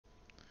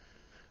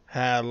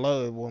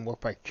Hello everyone,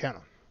 welcome back to the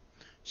channel.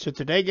 So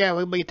today guys,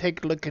 we're going to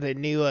take a look at a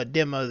new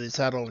demo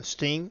that's out on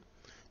Steam.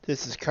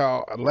 This is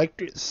called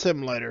Electric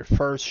Simulator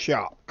First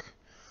Shock.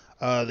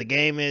 The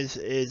game is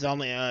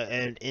only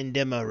in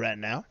demo right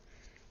now.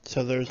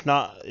 So it's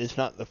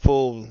not the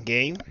full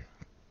game.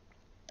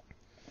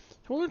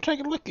 So we're going to take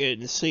a look at it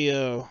and see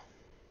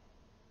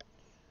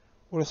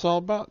what it's all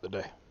about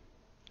today.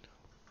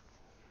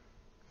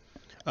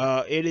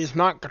 It is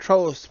not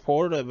controller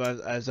supported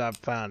as I've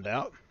found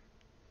out.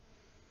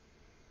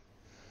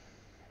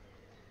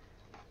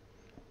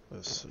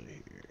 Let's see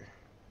here.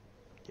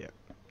 Yep.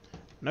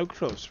 No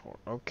controller support.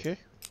 Okay.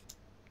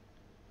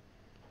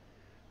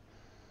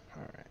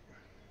 Alright.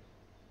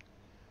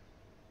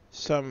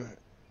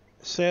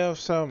 Sell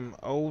some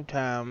old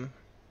time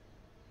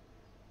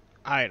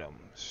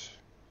items.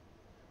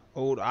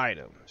 Old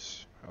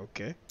items.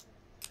 Okay.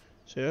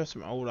 Sell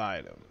some old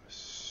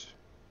items.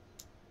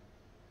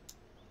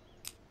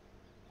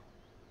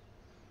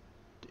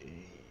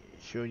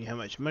 Showing you how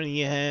much money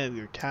you have,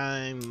 your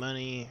time,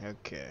 money.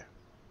 Okay.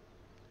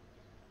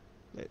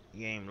 Let the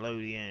game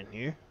load in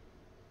here.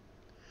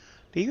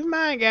 Keep in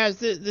mind, guys,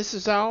 this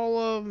is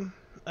all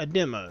a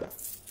demo.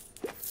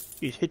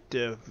 You just hit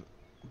the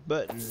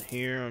button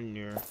here on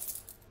your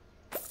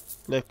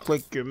left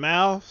click your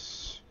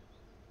mouse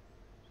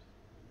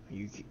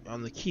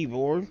on the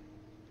keyboard.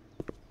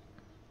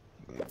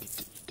 I'm gonna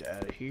get it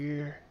out of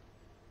here.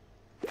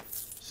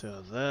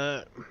 So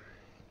that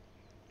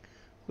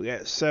we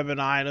got 7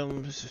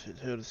 items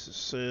to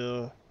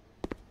sell.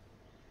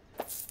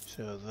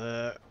 So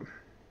that.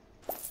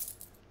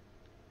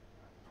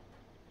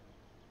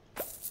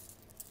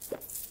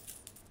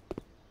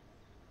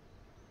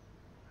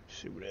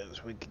 See what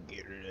else we can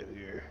get rid of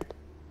here.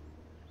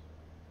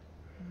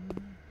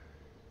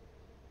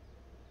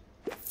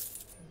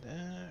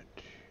 That.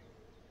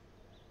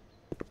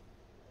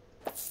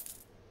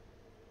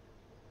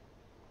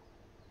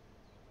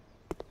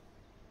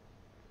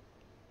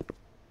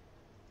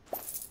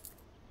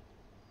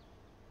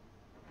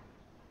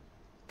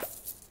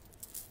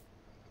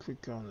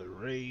 Click on the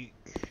rake.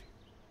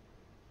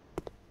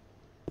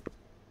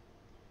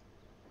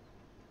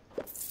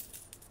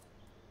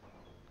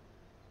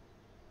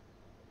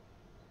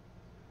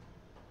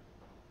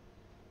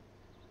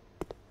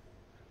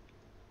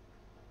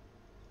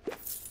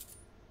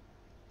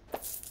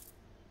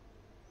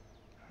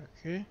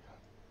 Okay.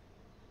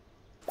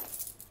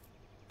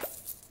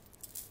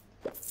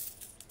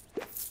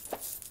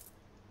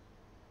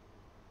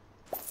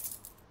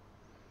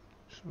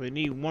 So we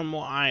need one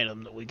more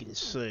item that we can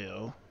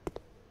sell.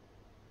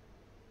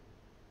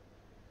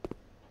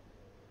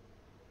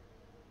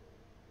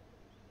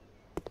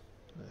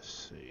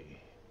 Let's see.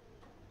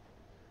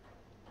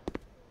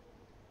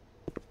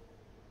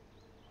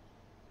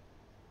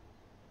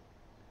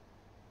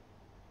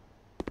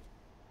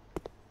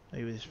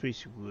 Maybe this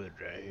piece of wood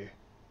right here.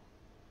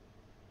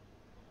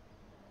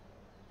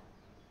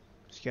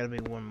 There's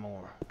gotta be one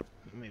more.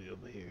 Maybe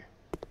over here.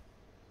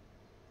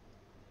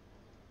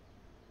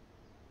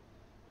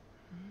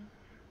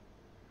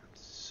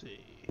 Let's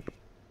see.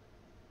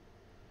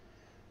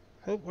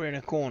 Hope we're in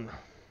a corner.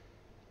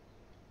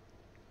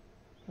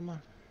 Come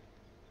on.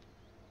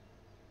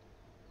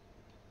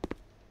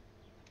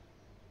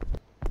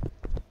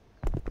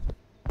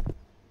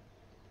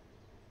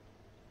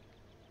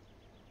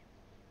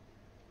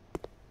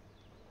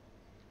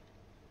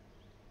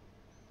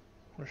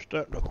 We're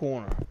stuck in the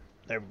corner.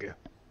 There we go.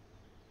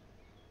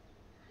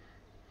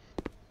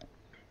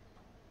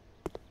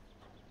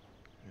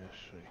 Let's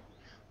see.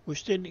 We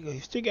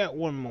still got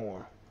one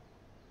more.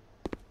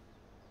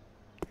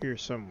 Here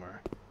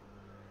somewhere.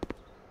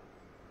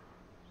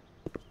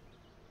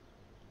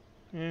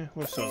 Yeah,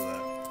 we'll sell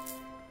that.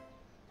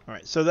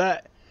 Alright, so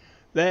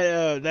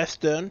that's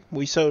done.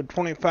 We sold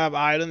 25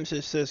 items.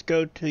 It says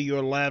go to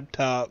your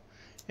laptop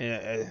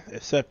and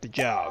accept the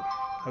job.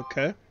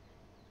 Okay.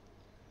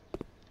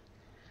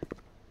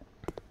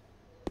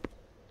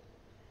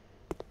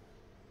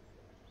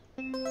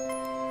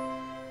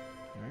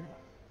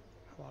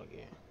 Log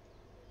in.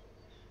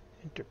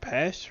 Enter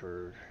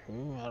password. I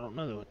don't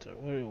know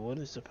what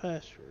is the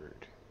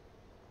password.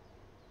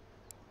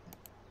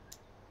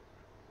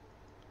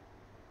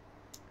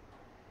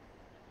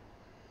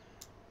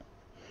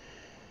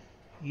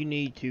 You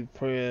need to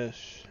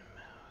press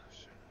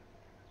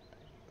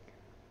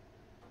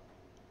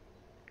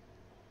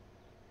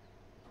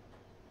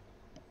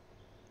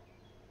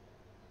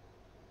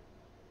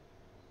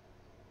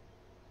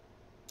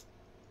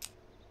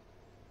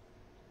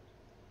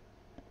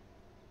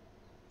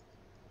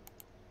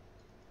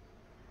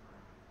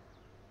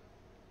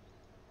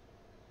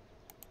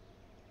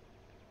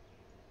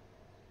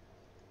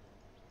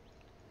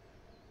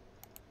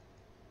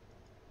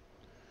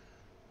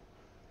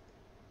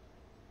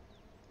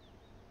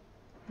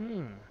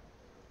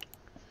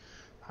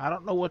I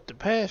don't know what the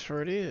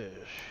password is.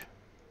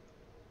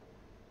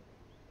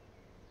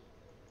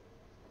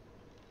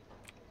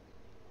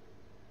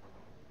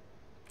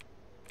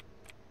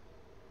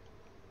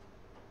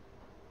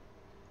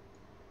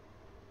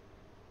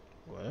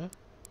 What?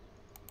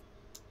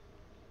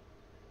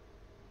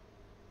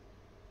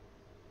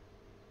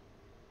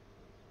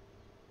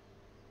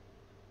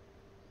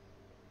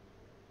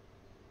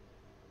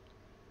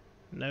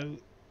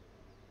 Note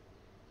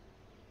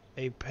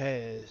a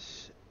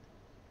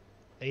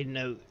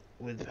note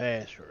with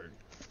password.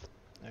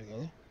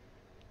 Okay.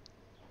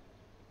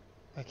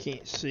 I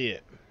can't see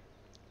it.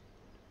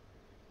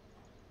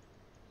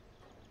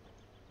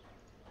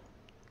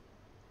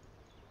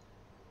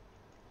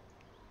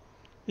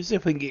 Let's see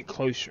if we can get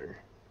closer.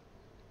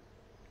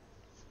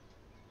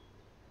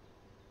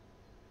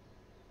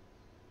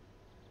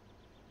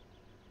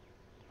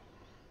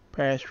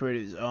 Password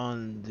is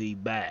on the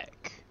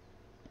back.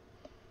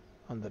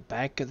 On the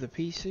back of the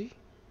PC?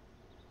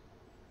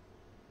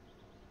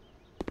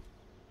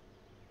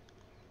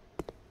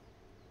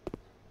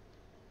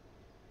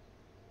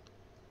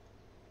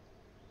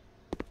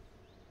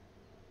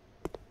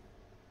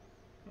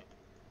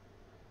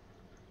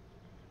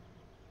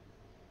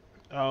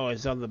 Oh,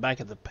 it's on the back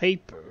of the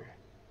paper.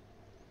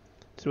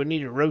 So we need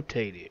to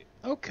rotate it.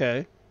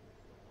 Okay.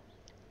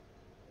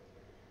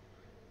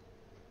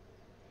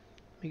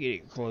 Let me get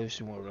it close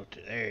and we'll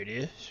rotate. There it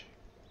is.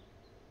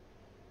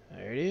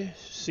 There it is.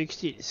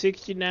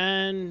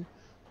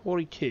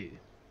 6942.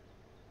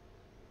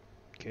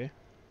 Okay.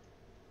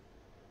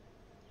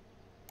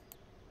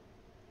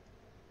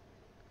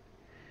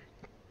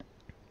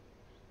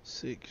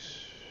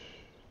 Six.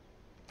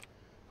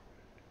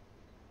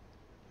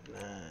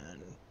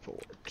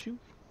 942.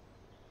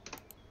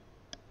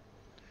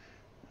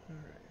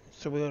 Alright,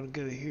 so we're going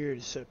to go here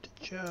to set the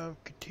job,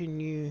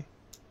 continue.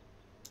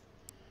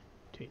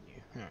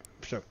 Alright,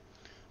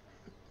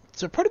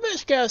 so pretty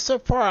much, guys, so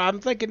far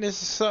I'm thinking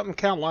this is something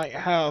kind of like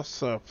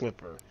House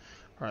Flipper.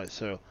 Alright,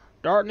 so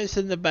darkness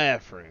in the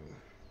bathroom.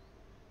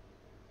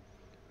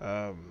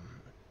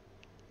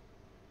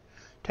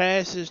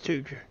 Task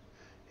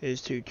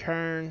is to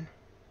turn,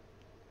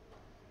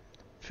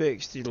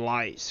 fix the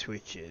light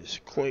switches.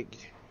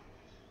 Click.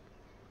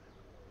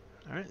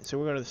 Alright, so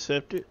we're going to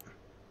accept it.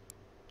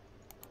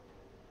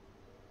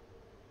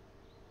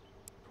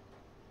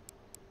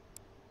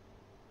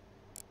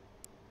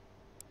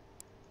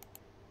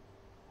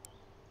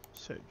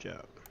 Set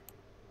job.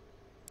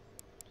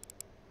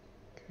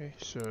 Okay,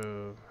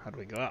 so how do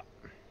we go out?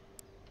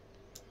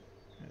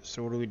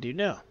 So what do we do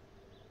now?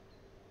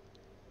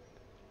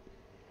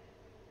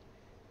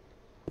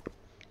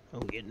 Oh,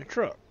 we get in the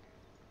truck.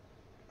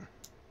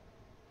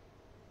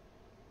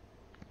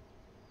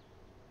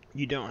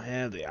 You don't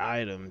have the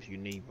items you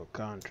need for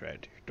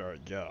contract to start a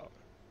job.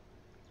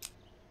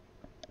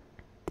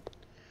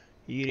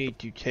 You need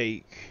to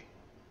take.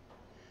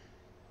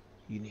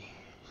 You need.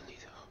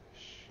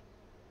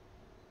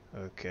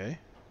 Okay.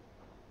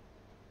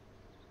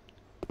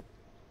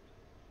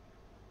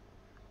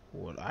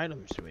 What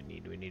items do we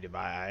need? Do we need to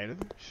buy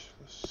items?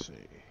 Let's see.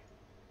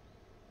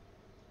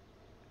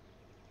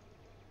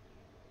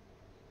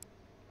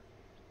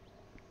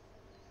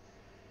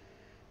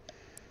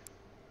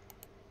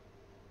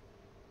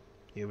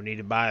 Yeah, we need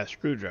to buy a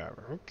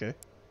screwdriver. Okay.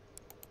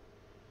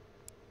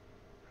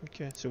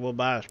 Okay, so we'll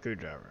buy a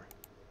screwdriver.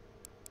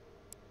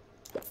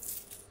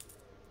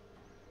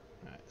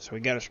 Alright, so we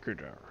got a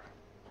screwdriver.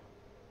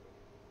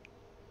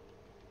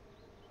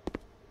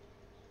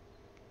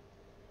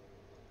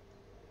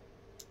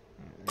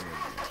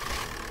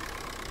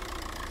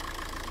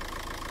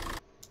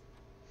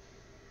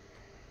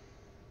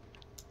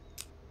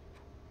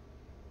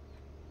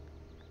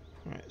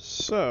 Alright,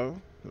 so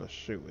let's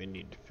see what we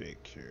need to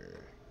fix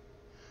here.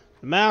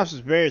 The mouse is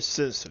very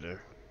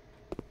sensitive.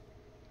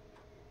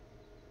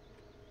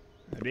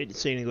 I didn't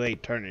see any way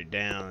to turn it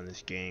down in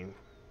this game.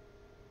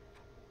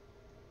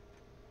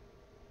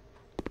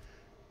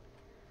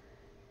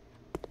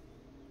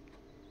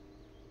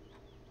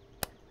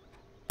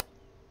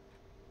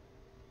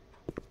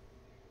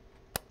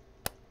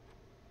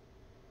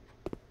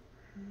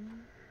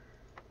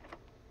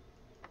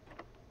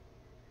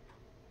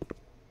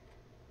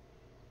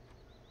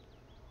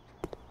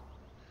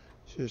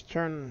 Just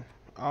turn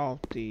off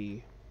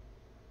the.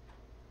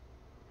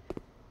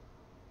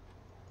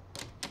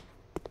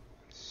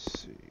 Let's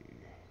see.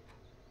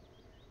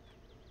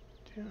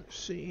 Don't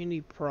see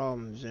any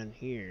problems in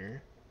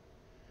here.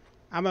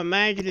 I'm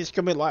imagining it's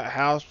gonna be like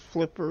House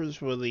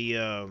Flippers where the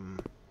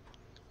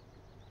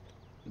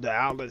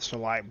outlets are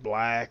like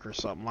black or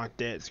something like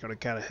that. It's gonna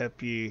kind of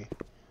help you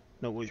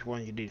know which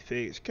one you need to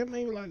fix. Come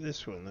maybe like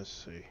this one. Let's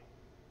see.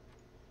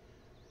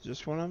 Is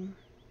this one of them?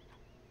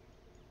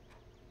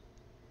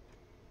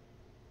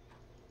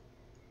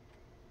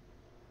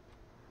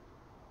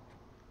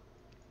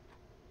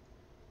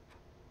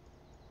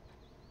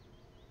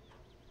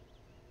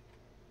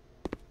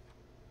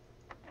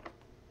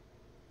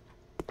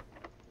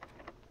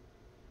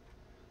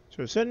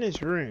 So it's in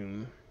this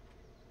room.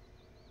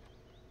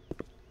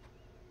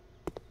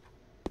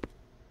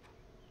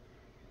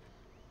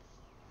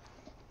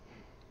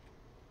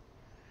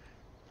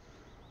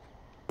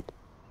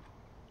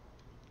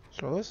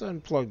 So let's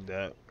unplug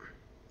that.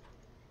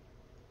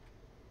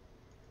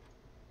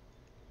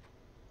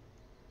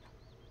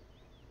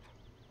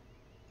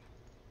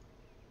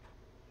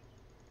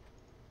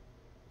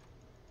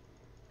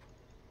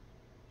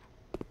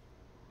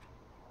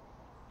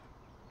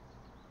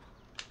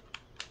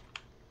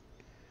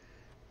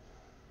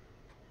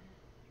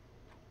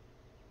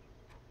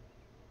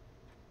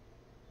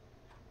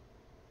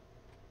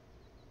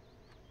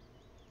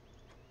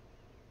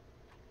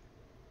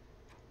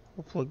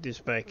 We'll plug this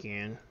back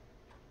in.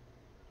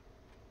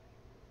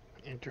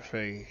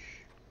 Interface.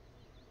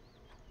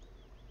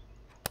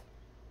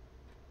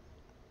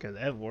 Okay,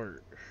 that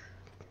works.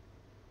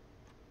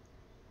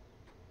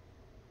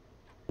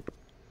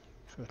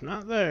 So it's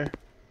not there.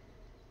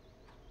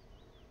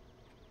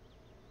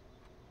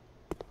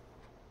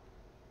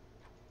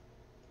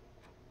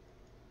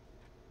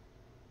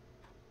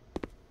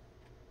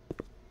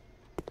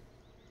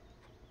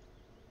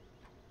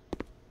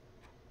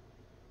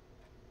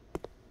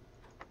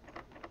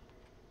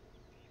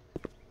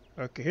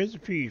 Okay, here's the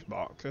fuse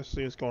box. Let's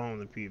see what's going on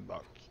with the fuse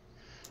box.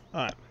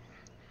 Alright.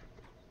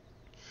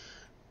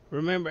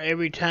 Remember,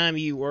 every time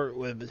you work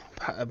with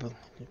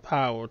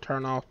power,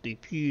 turn off the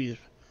fuse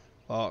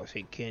box.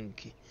 It can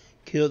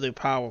kill the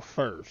power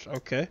first.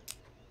 Okay.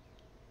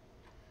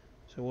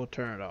 So we'll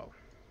turn it off.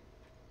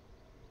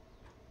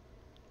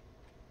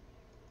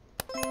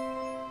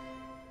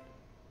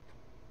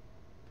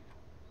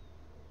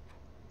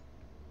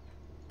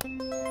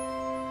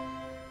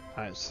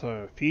 Alright,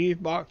 so fuse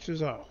box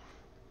is off.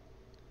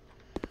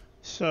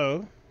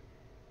 So,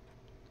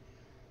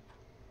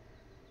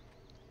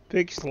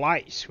 fix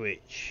light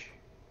switch.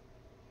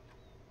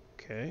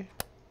 Okay.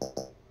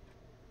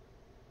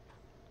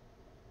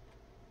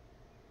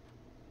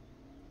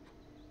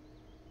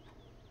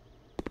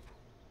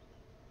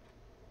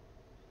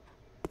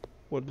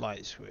 What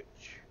light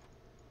switch?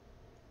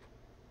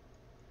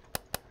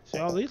 See,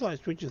 all these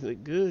light switches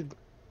look good.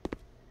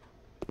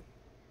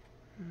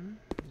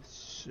 Let's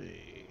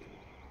see.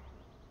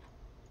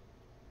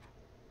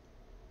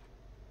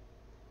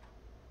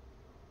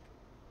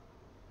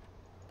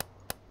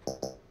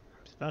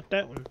 It's not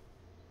that one.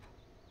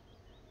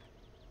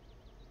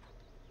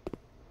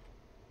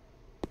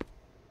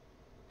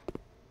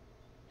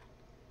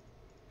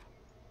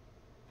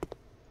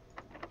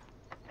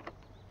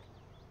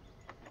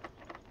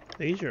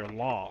 These are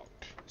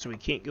locked, so we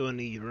can't go in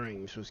these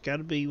rooms. So it's got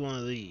to be one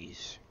of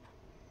these.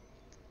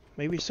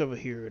 Maybe it's over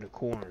here in a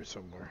corner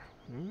somewhere.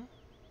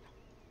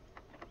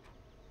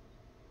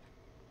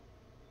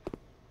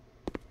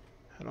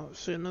 I don't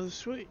see another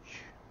switch.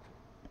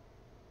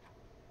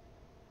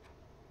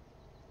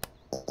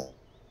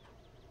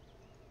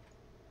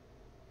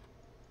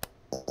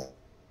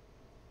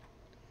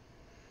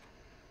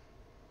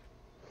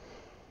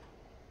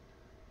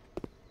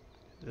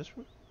 This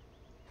one?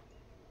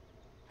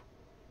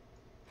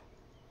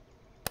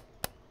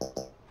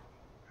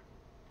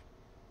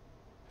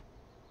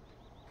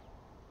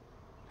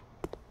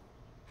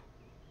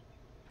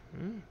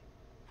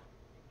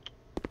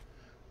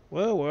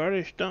 Well, we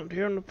already stumped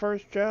here on the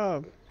first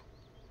job.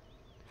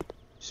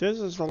 Says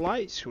it's a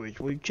light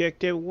switch. We've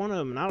checked every one of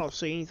them, and I don't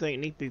see anything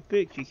that needs to be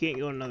fixed. You can't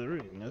go in another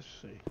room. Let's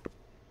see.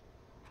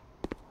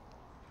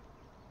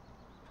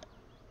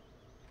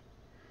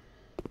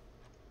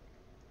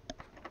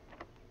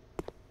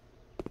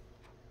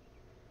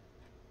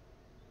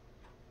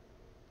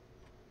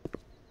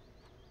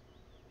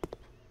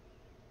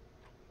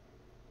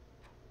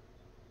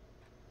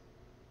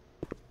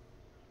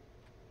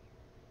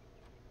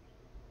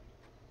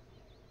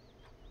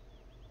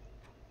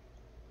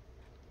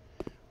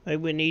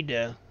 Maybe we need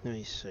to, let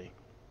me see.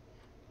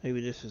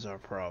 Maybe this is our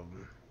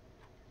problem.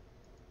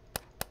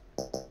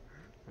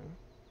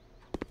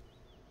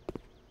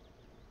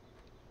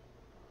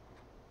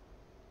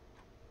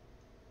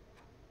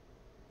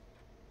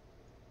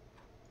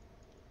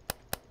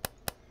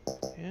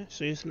 Yeah,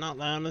 see, it's not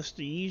allowing us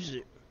to use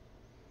it.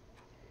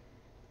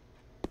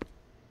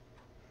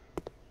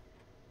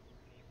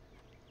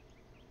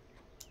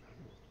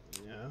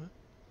 Yeah.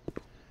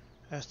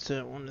 That's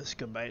that one. Let's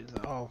go back to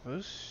the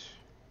office.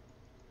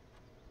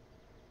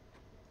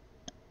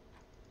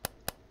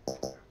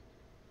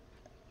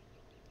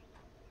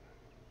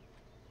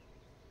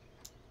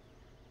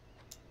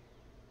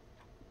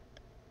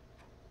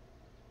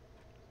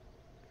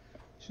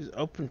 This is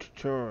open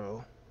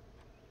tutorial.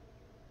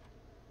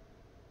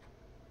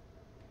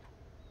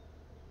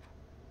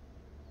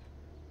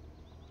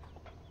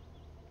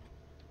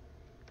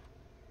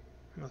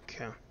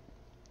 Okay.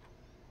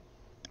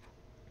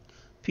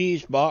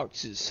 Fuse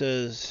box, it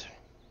says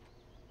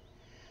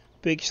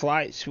fixed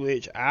light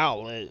switch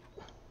outlet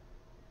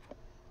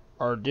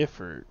are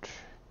different.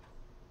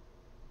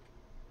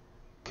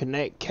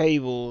 Connect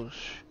cables.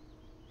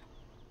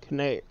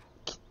 Connect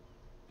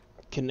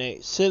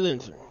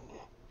cylinder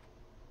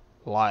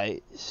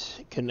lights.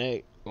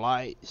 Connect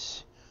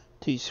lights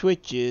to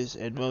switches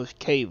and most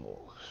cables.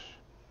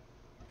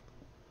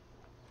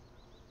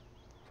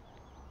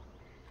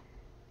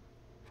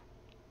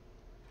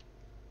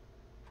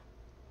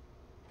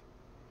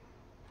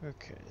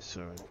 Okay,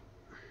 so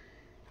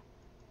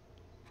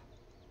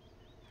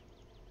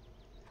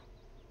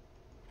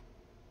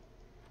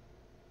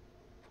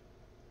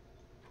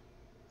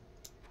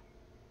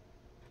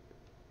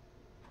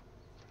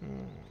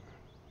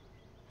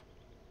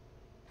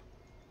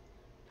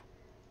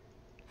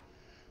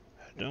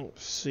I don't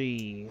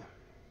see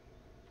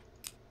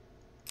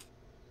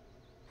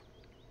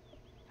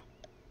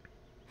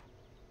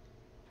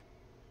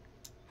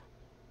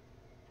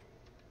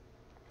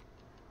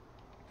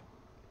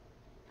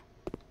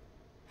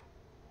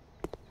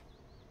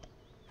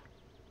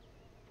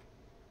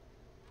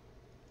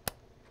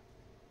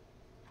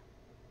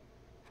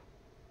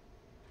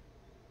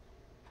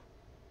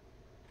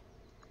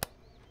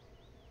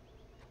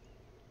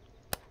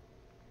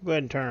Go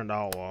ahead and turn it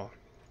all off.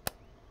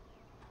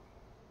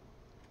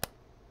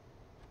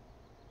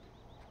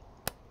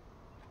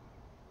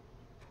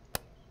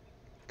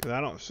 Because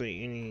I don't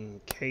see any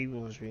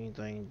cables or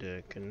anything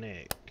to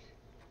connect.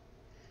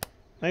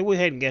 Maybe we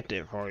hadn't got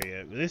that far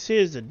yet. But this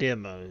is a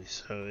demo,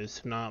 so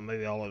it's not,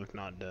 maybe all of it's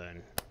not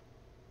done.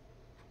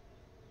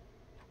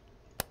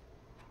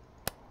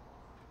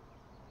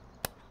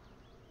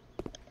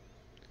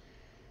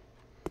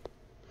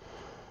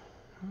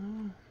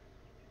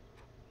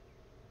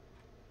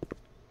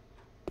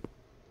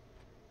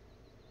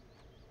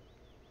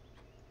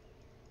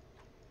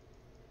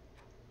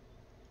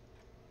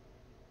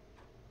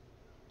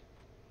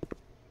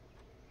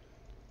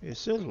 It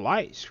says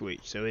light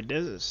switch, so it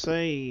doesn't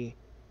say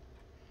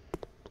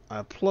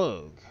a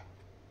plug.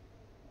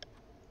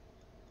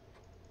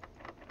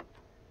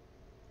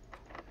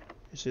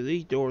 So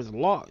these doors are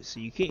locked,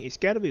 so you can't, it's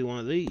got to be one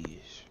of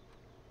these.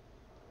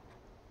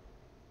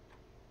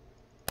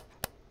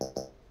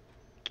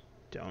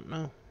 Don't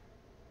know.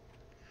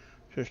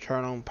 Just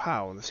turn on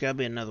power. There's got to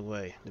be another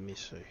way. Let me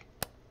see.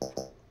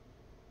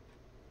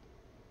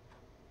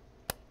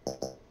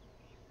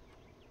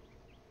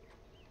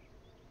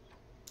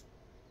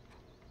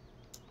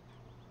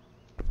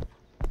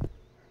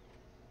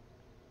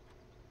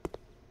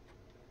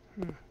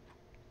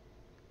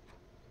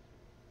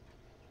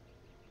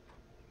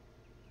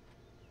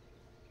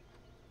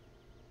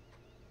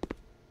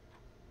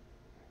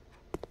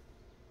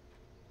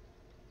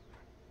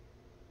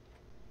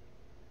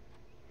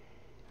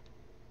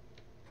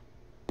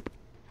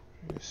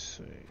 Let's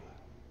see.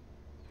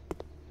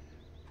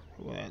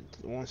 Well,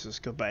 once let's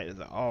go back to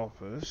the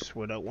office.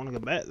 We don't want to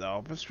go back to the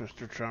office. We're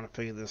still trying to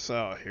figure this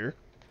out here.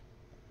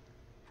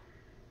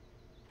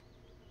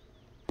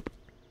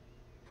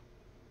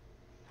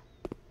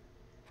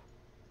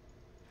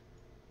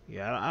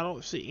 Yeah, I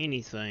don't see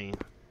anything.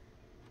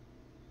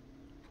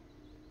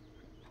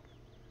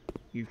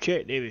 You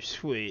checked every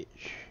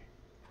switch.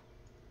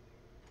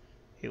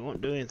 It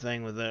won't do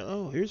anything with that.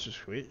 Oh, here's a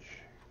switch.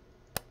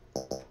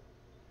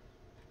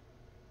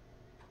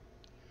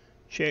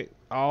 Check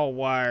all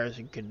wires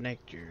and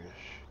connectors.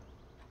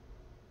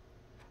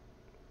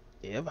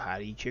 Yeah, but how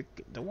do you check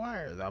the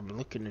wires? I'm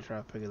looking to try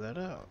to figure that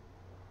out.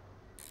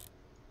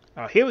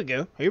 Oh, here we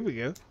go. Here we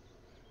go.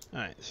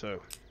 Alright,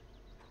 so.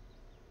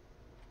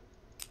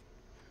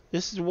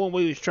 This is the one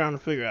we was trying to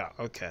figure out.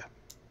 Okay.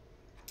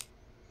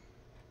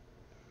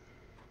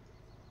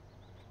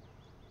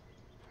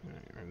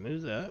 Alright,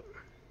 remove that.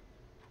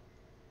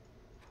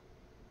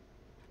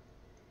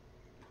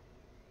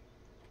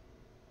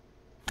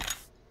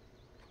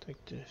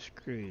 Take the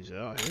screws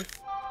out here.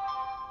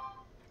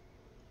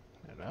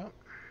 That out.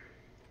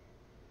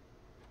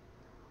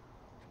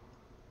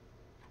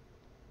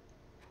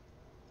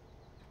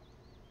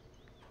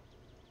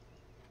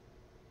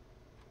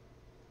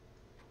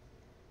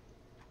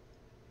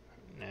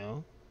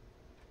 No.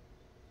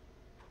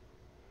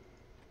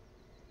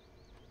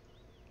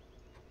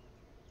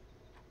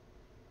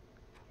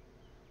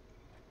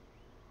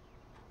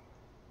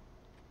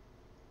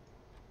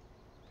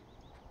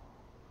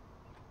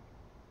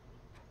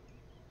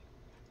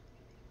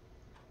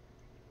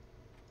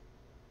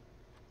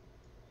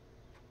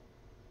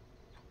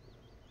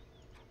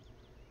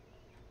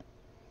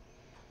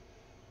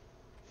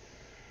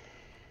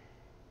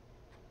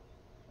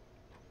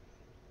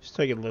 Let's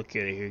take a look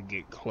at it here and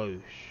get close.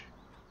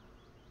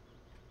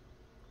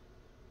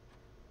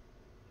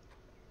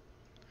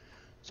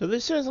 So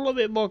this is a little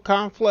bit more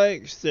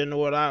complex than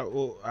what a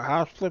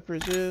house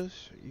flippers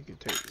is. You can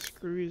take the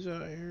screws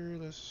out here.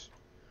 Let's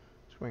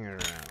swing it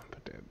around.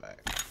 Put that back.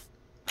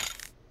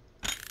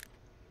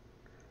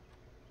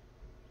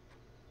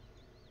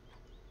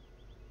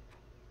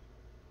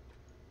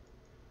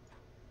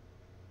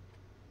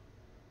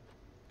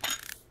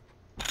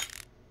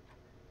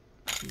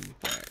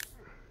 Back.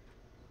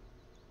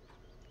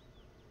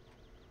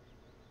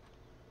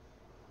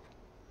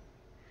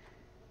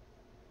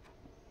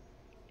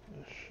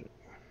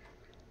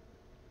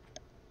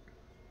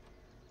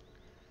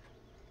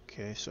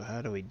 Okay, so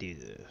how do we do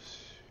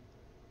this?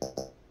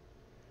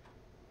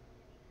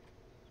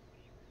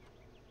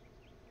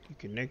 You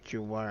connect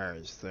your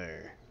wires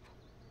there.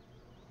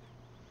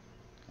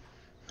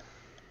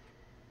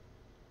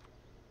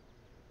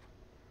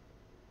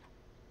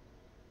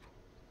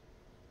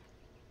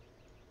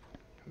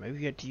 Maybe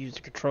you have to use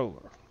the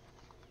controller.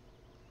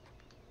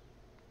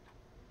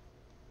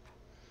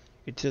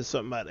 It says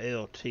something about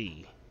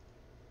LT.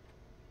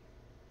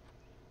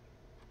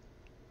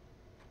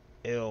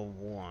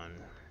 L1.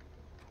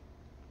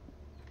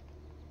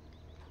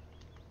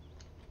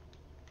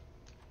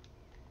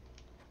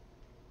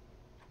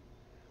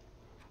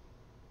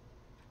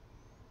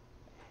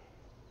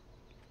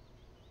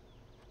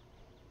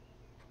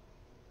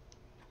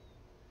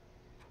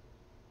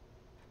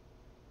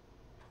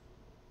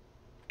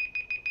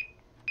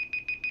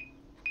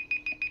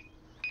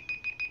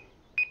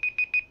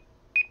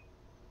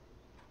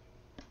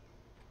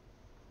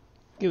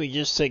 Give me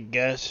just a sec,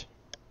 guys.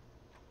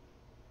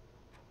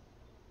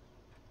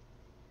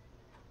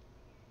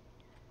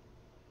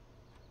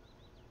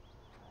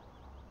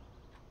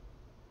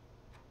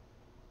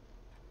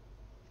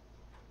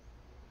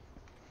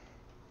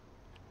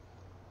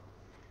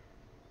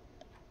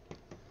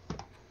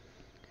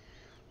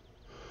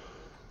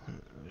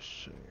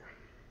 see.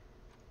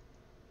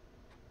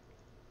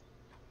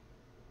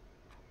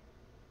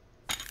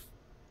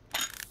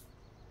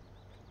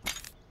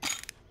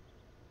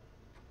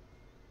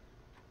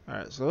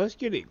 Alright, so let's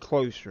get it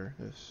closer.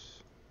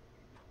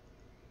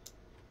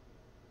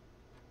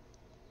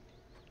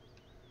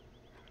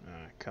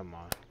 Alright, come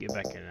on. Get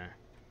back in there.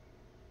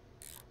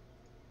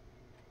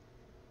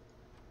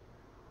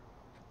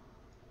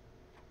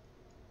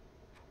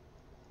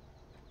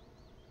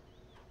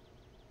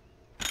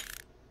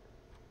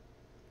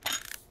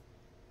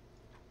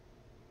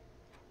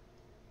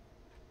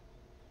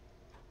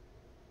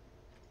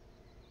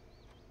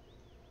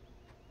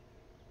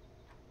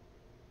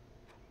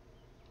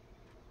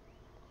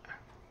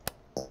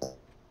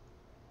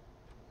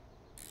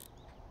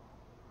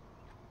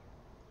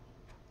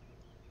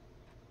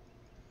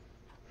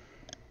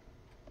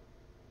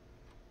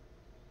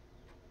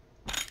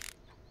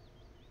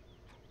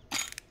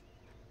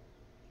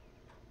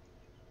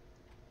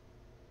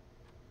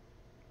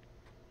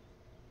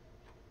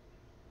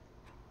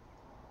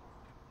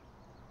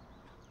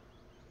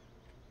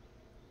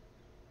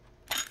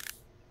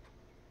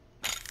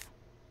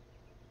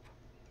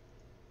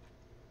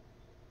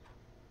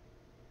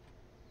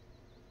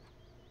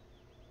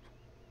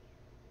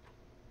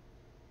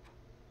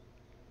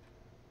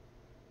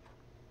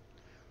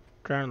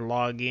 Trying to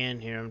log in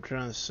here. I'm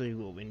trying to see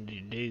what we need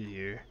to do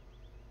here.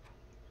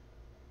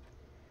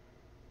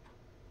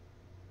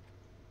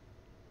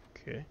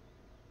 Okay.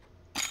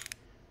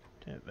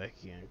 Tap back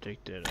in.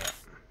 Take that out.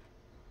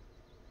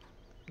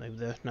 Maybe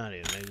that's not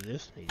it. Maybe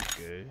this needs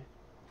to go.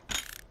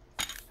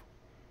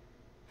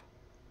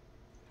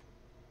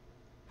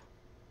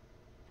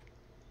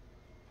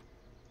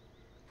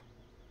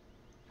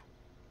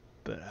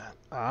 But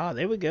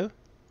there we go.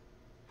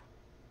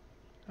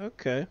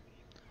 Okay.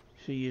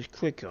 So you just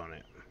click on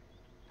it.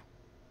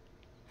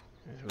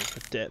 So we'll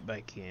put that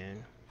back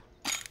in.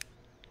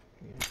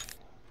 Yeah.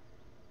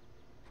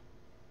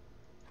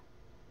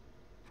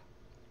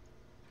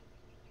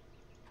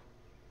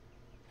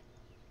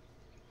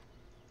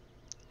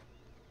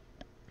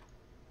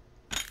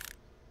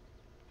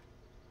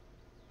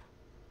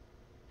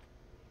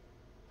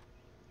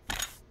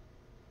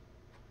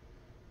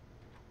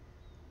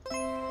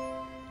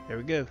 There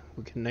we go.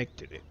 We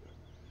connected it.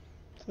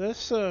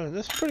 So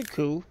that's pretty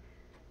cool.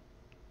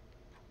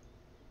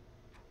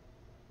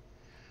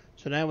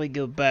 So now we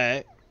go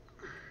back.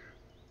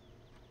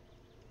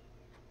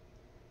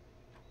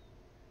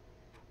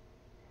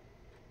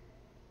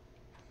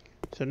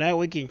 So now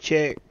we can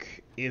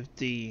check if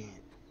we'll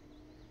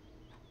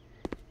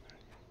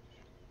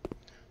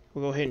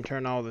go ahead and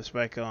turn all this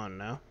back on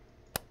now.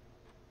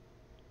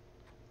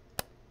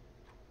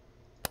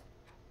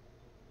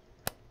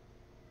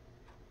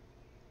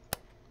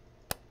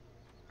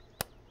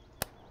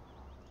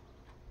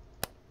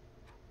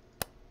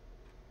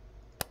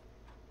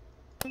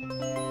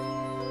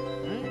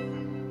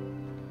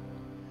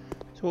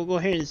 So we'll go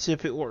ahead and see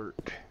if it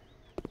worked.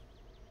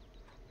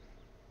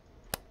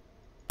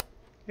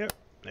 Yep,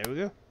 there we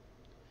go.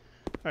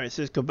 Alright,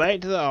 so let's go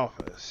back to the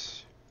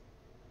office.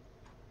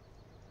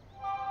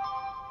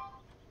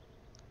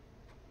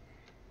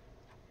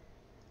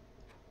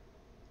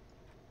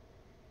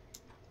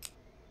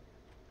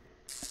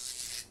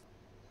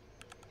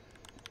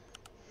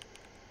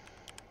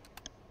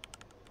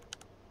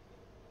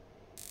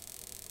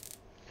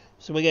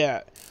 So we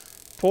got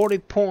 40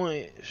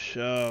 points,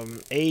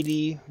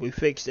 80, we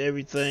fixed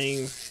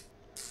everything,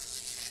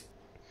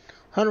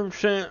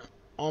 100%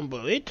 on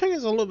both. It took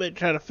us a little bit to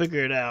try to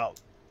figure it out.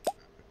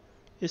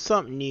 It's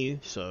something new,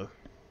 so.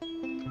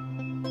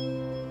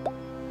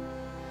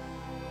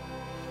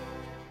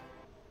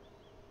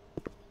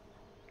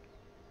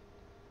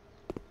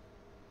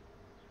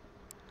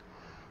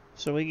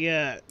 So we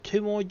got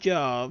 2 more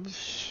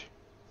jobs.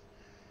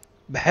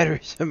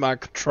 Batteries in my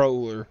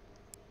controller.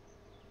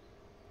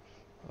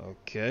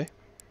 Okay.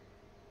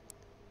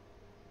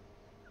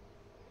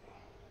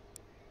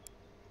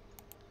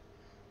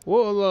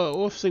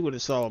 We'll see what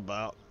it's all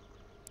about.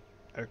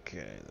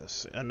 Okay, let's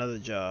see. Another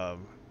job.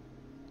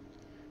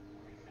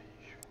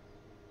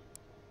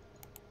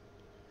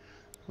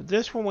 Well,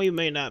 this one we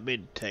may not be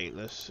able to take.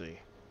 Let's see.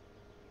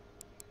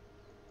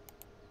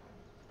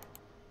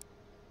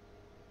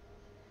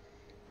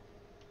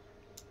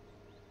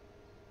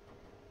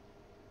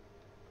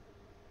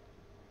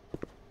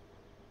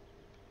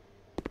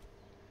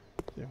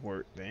 The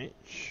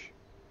workbench.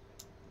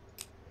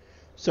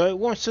 So it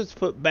wants us to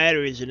put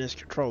batteries in this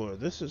controller.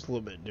 This is a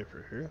little bit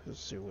different here. Let's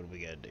see what we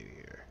gotta do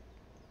here.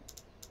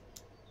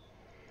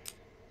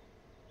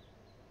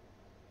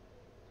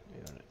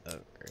 We're gonna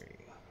upgrade.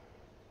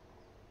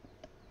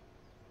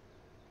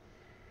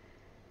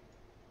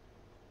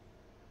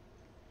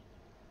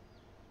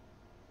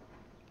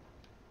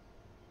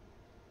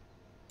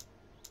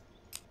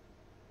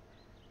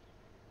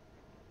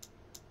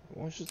 It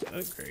wants us to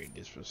upgrade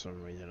this for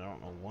some reason. I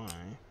don't know why.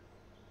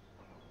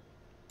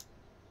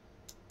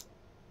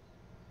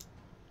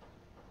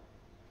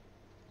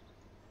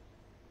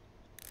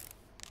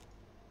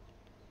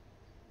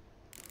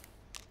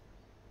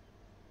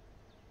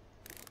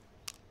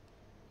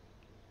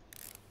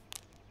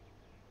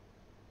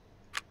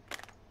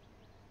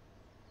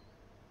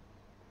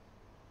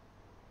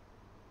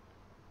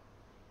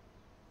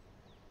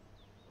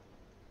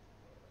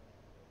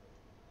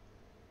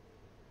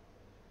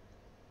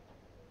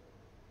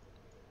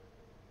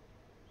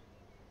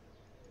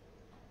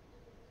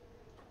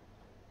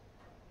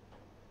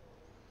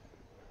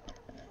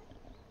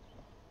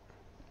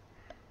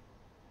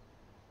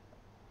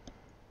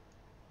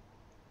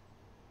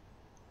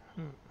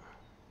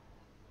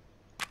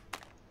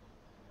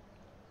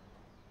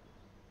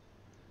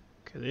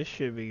 Okay, this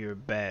should be your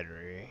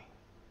battery.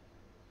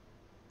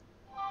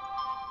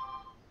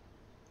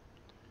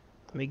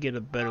 Let me get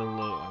a better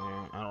look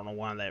here. I don't know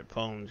why that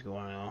phone's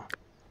going on.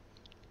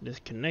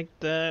 Disconnect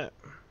that.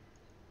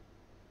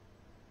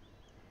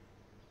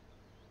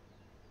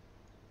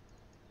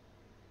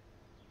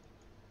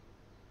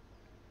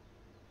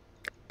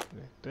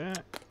 Connect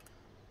that.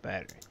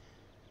 Battery.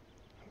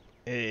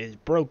 It is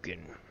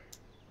broken.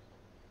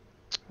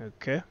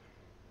 Okay.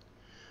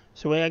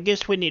 So I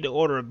guess we need to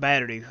order a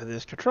battery for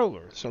this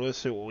controller. So let's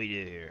see what we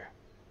do here.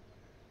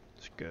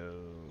 Let's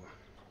go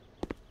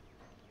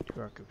to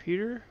our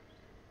computer.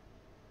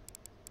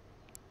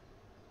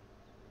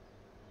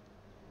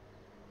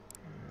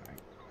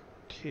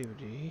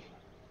 Activity.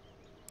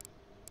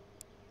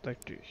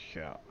 Electric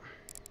shop.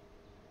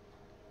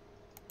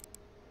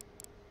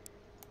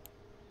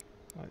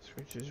 Light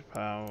switches,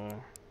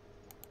 power,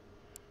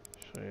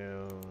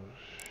 sales.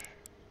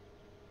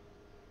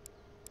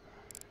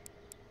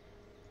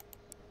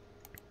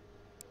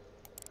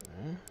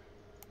 Okay.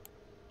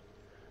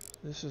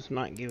 This is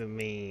not giving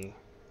me.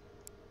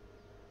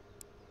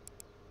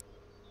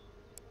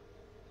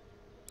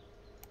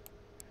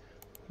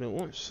 But it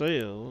wants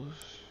sales.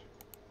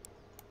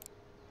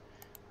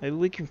 Maybe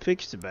we can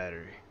fix the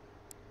battery.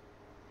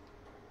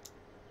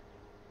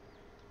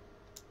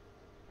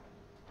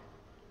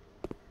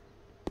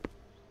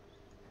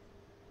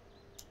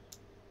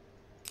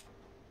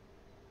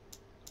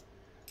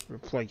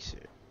 Replace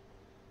it.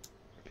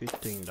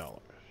 $15.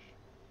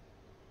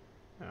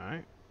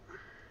 Alright.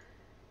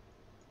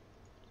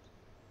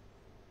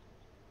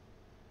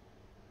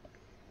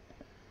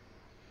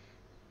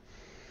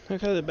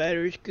 Okay, the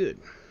battery's good.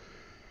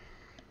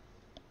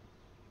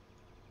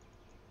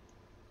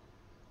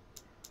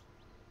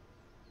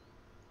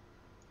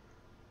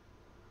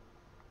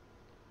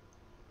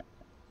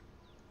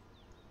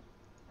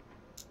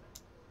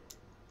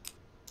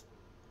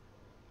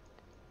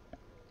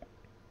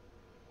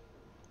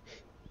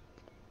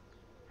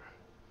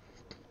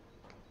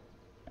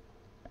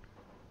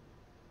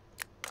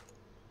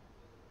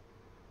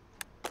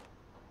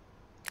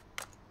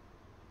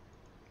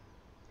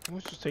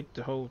 Let's just take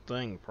the whole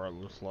thing,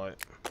 probably looks like.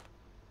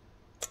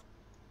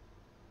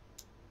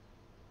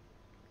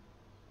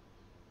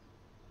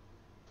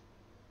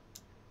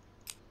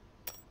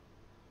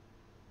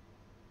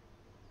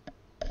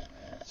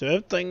 So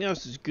everything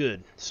else is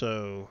good.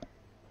 So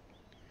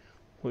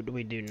what do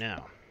we do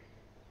now?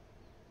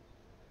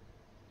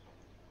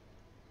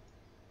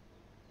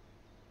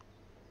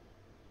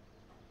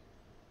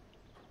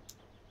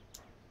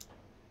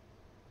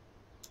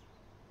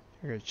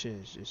 Here it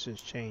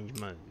says change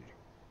mode.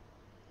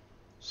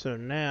 So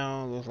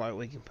now looks like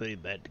we can put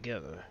it back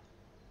together.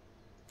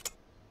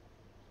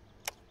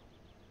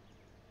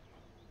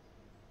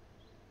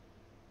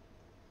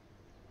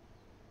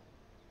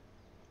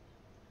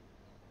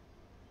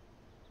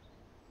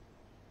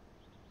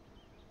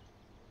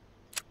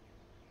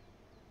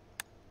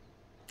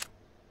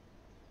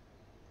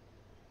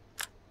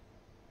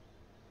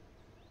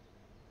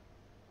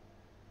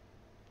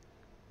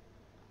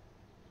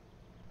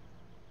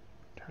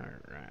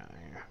 Turn it around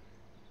here.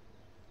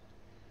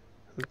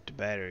 Hook the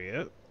battery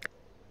up.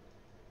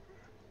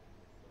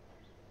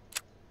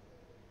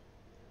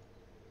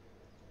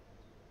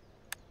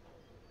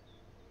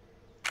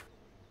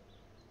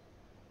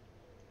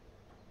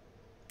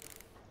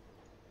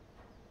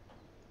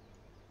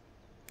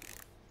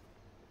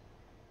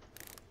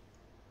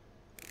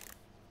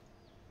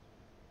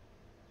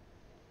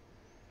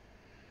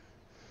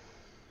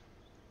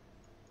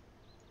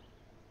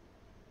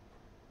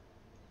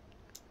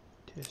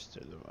 Test the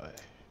device.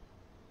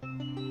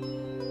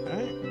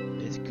 Alright,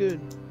 it's good.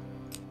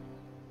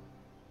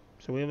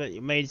 So we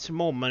made some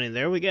more money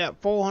there. We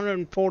got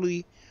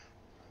 $443.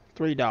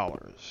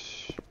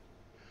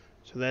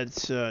 So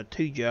that's 2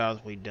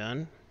 jobs we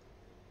done.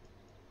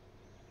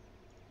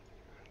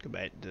 Go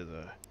back to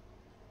the.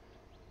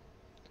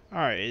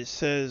 Alright, it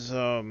says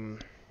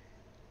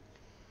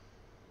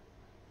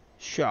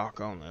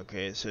shock on it.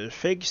 Okay, it says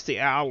fix the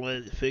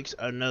outlet, fix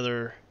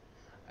another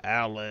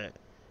outlet,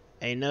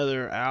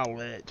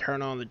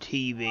 turn on the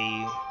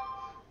TV,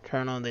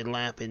 turn on the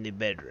lamp in the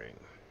bedroom.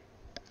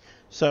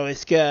 So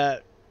it's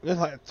got,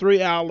 looks like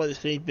 3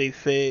 outlets need to be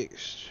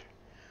fixed.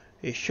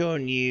 It's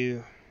showing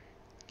you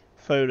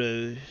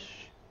photos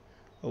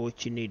of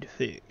what you need to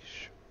fix.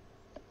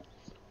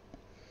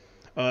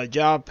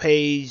 Job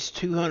pays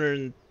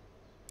 $230.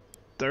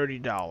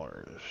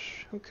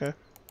 Okay.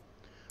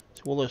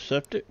 So we'll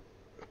accept it.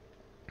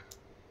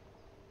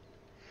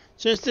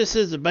 Since this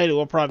is a beta,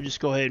 we'll probably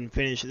just go ahead and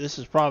finish it. This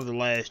is probably the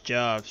last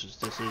job since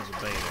this is a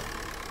beta.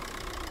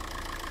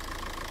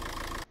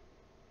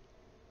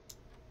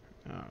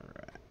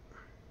 Alright.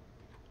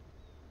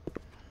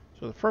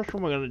 So the first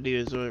one we're going to do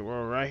is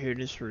we're right here in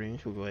this room.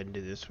 So we'll go ahead and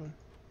do this one.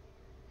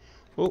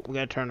 Oh, we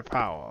got to turn the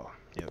power off.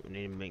 Yeah, we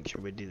need to make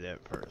sure we do that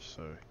first.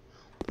 So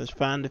let's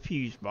find the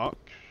fuse box.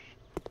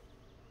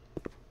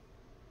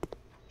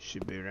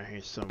 Should be right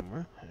here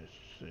somewhere. Let's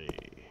see.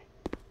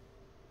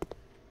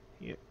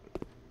 Yep.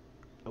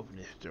 Open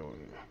this door.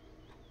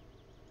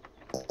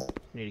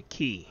 Need a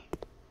key.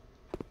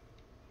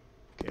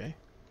 Okay.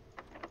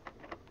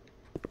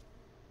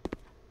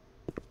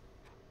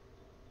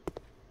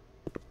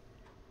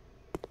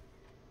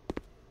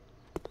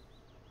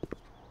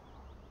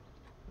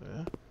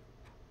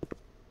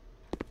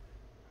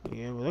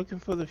 Yeah, we're looking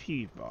for the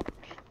fuse box.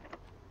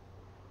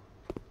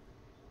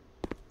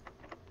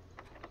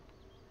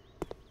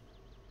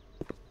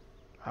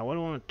 I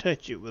wouldn't want to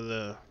touch it with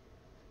a...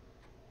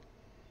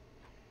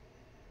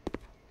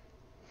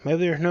 Maybe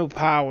there's no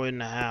power in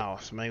the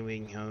house.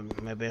 Maybe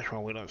that's why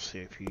we don't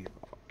see a fuse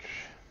box.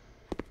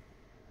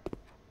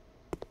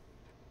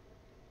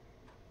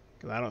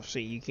 Cause I don't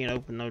see, you can't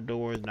open no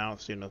doors, and I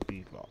don't see no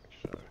fuse box.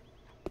 So.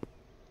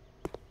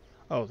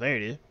 Oh, there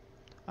it is.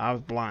 I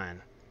was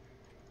blind.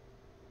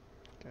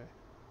 Okay.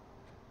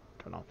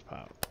 Turn off the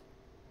power.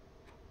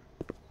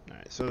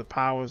 Alright, so the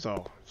power's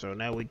off. So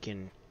now we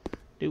can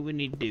do what we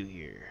need to do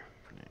here.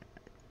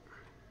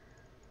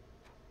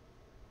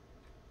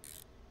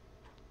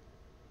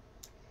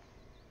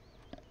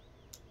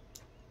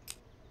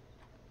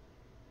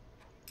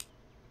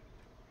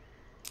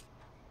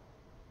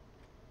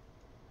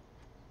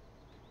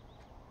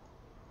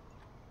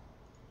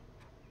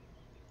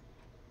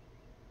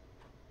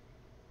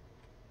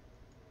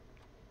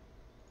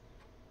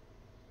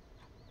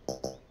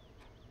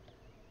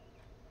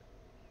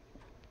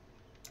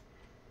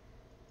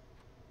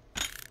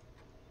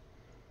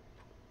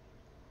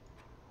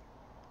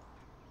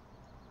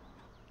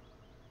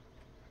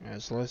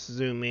 Alright, so let's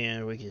zoom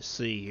in. We can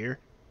see here.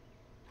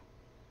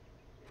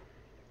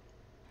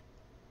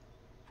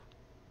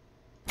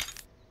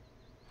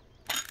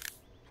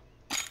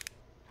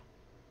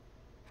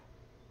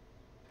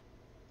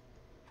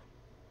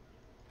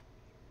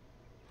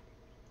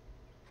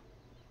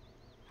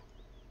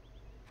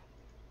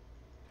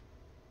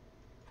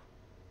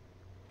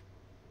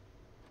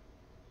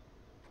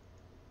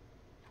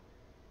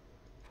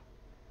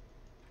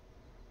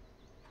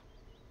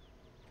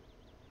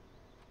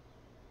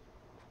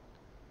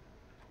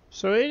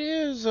 So it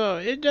is,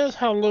 it does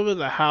have a little bit of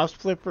the house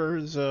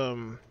flippers,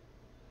 kind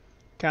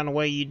of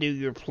way you do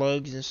your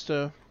plugs and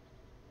stuff.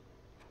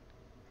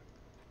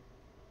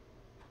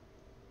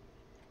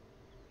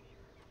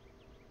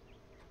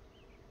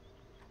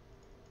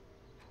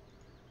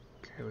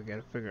 Okay, we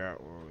gotta figure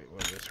out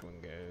where this one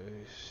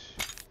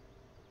goes.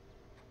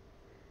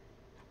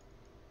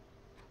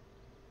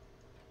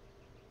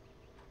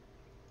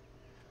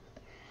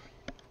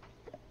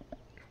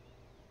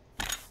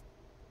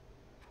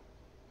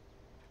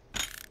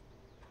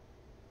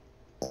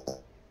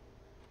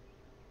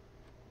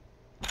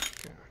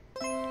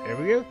 There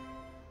we go.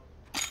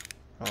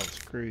 All the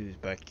screws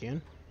back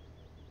in.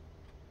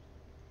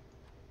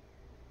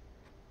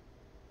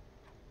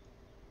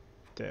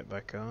 That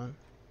back on.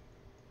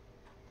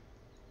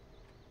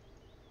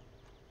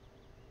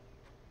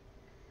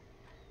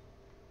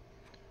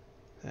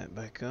 That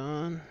back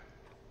on.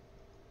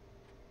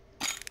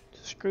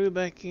 Screw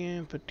back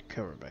in, put the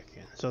cover back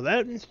in. So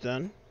that one's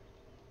done.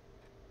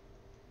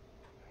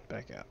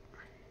 Back out.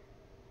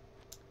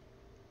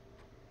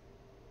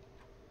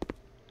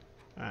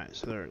 Alright,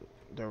 so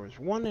there was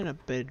one in a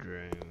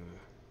bedroom.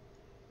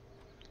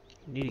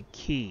 You need a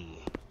key.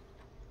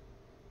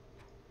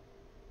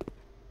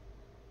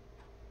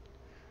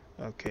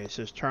 Okay, it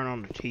says turn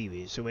on the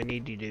TV, so we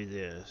need to do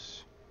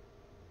this.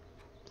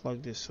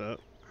 Plug this up.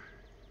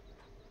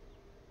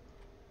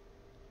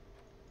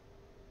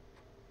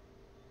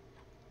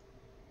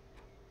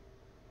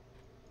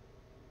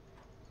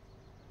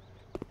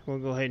 We'll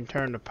go ahead and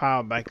turn the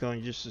power back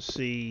on just to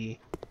see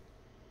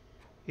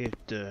if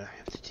the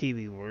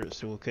TV works,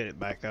 so we'll cut it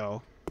back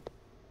off.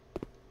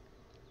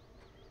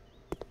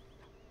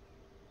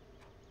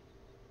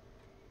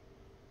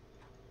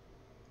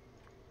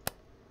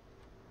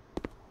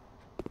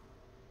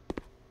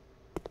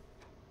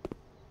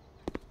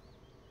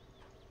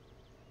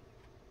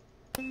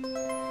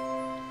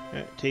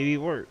 That TV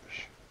works.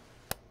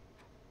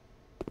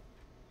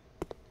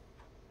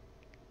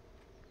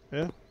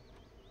 Yeah.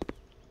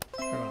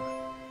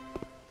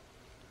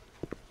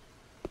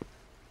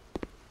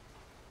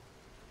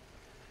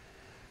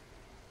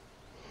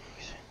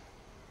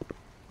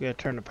 We gotta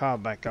turn the power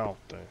back off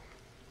though.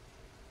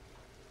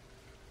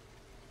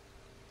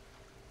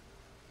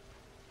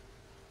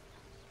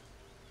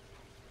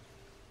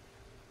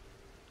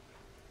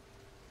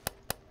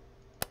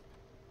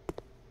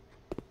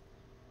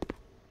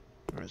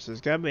 Alright, so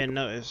there's gotta be a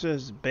note. It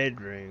says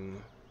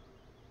bedroom.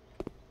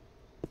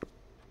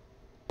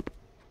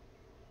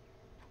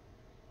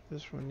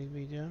 This one need to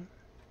be done?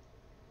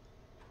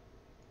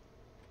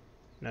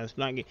 No, it's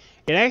not. It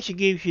actually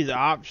gives you the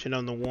option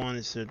on the one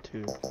that said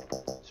to.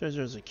 It says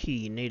there's a key.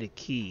 You need a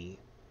key.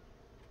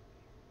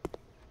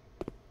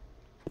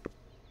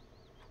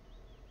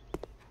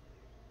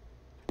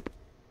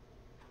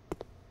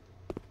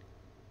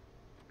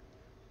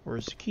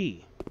 Where's the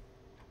key?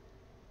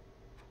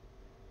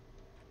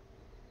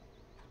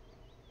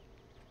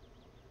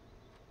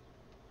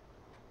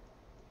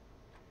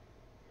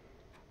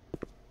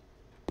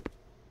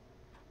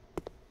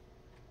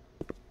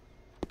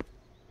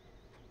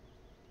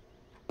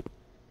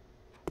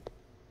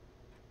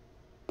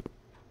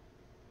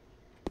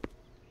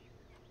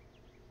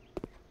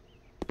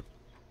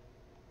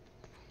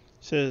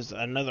 Says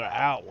another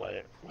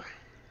outlet.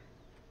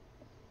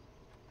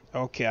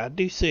 Okay, I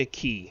do see a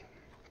key.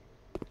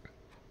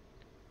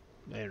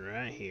 That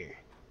right here.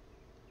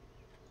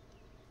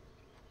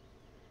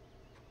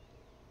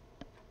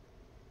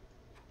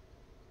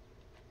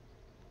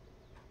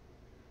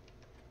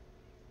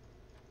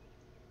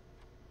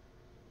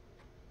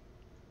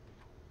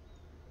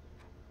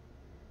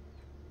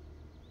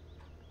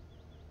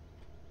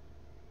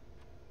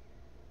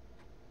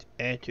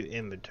 Add to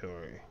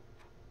inventory.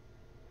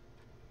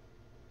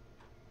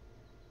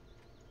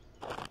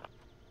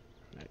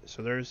 Right,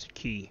 so there's the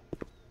key.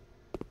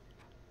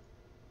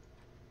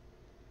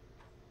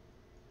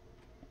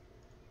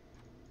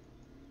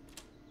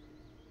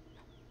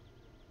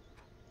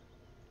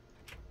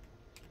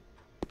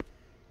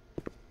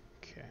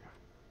 Okay.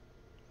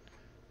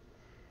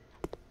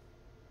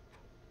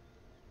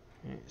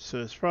 Right, so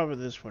it's probably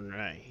this one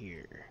right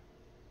here.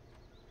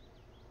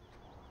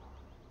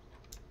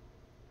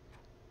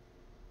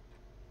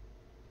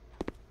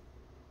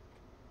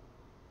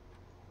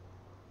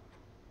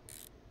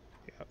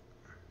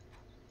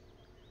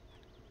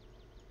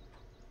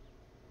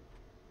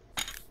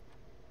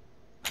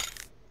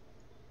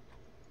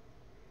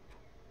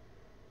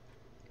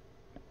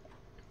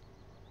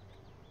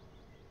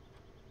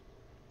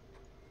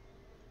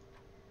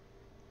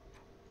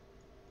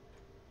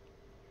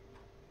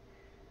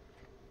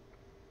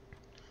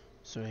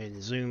 So ahead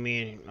and zoom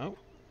in. Oh,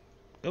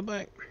 go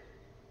back.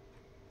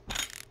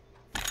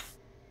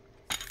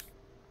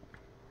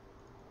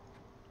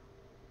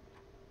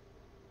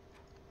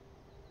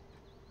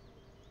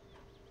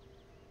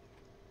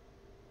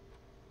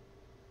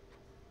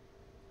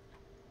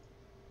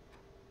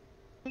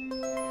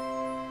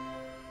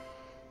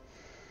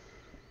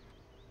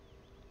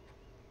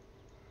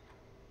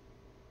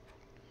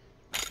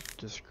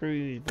 The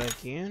screws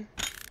back in.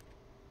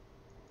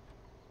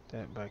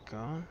 That back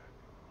on.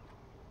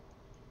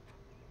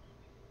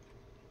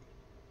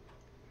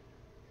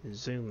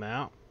 Zoom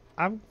out.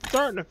 I'm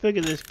starting to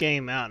figure this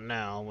game out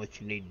now, what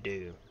you need to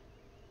do.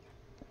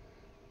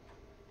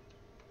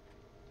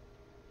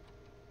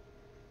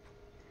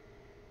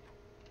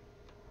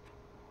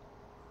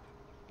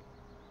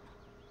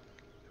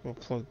 We'll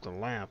plug the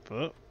lamp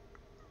up.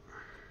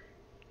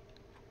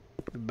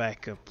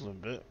 Back up a little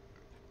bit.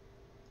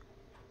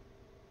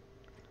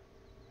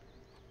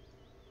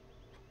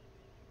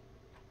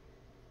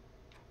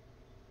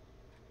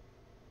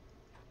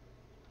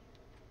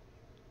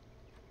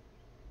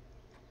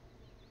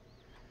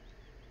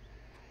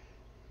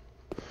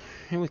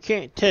 And we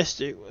can't test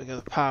it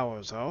because the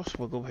power's off, so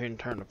we'll go ahead and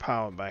turn the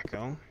power back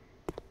on.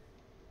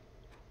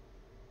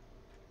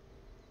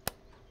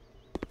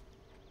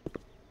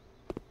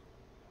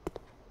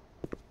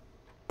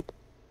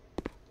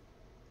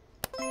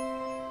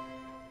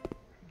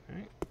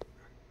 Alright.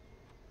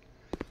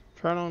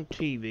 Turn on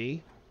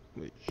TV,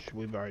 which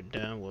we've already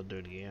done, we'll do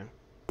it again.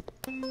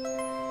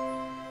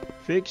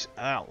 Fix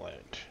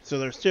outlet. So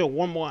there's still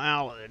one more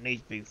outlet that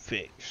needs to be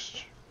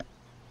fixed.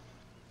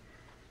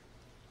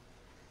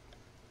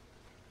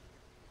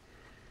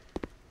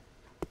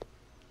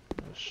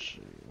 Let's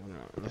see.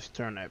 Let's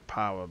turn that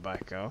power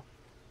back off.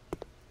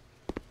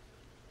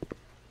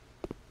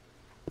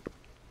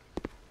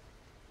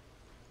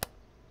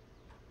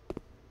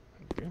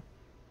 Okay.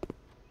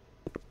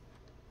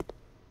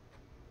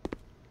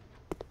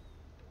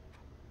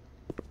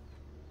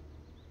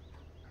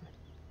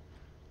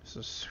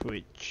 So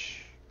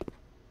switch.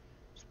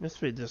 It's supposed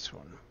to be this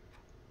one.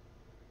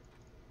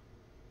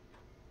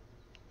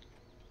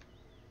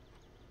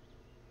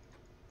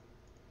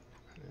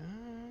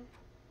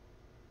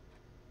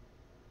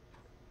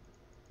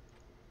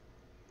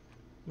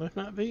 Must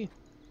not be.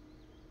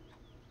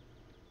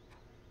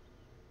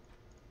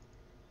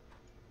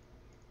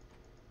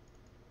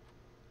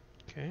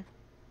 Okay.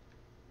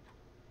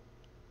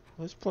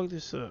 Let's plug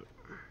this up.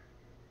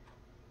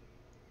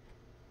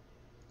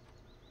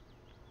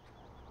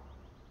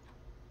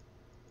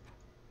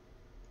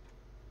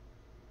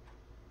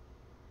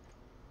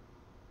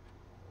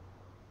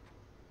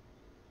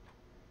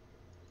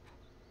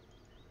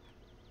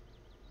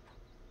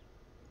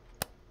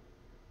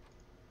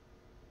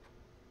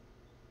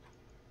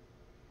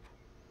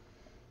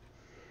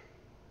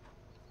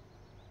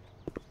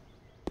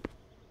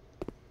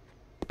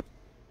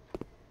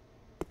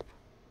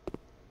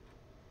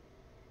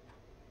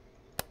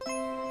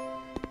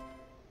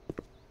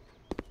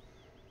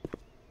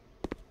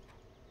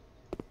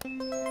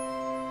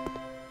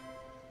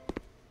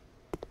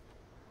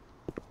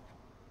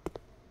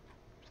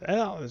 That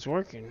outlet's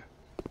working.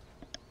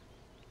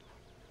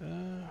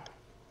 Okay,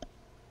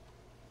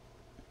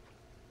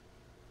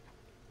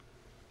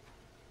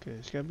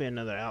 it's gotta be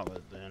another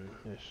outlet then.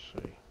 Let's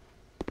see.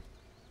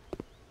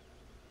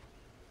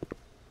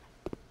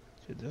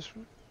 Is it this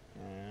one?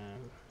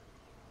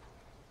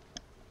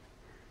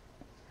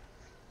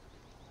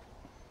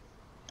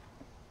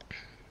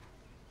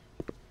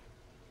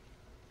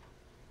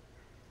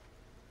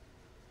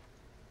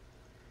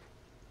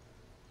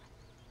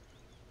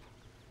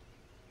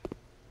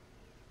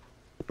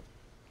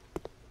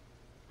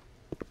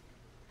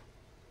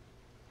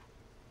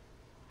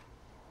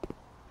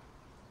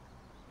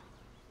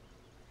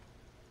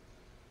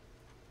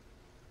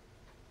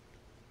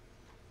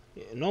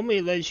 Normally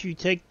it lets you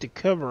take the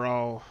cover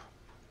off.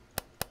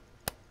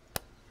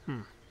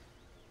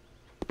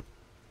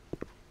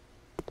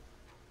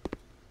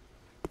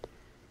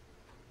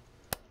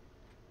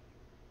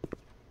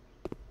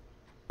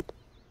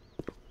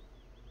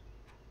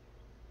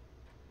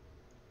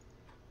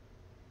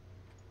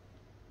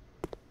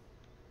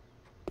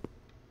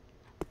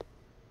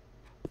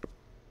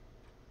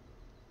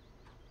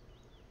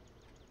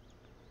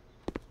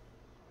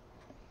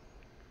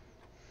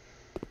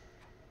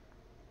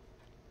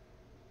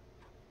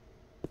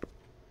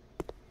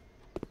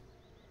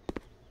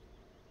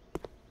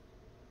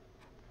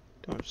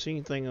 Don't see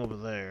anything over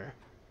there.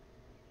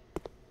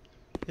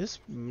 This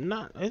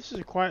is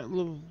a quiet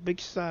little big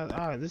size.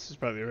 Ah, this is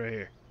probably right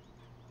here.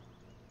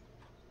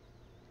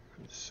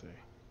 Let's see.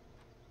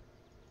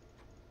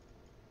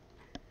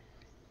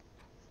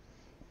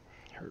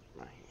 Hurt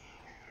my.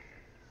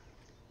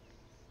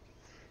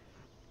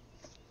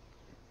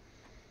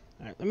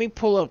 Alright, let me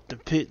pull up the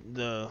pit.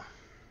 Let's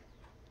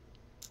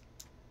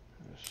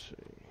see.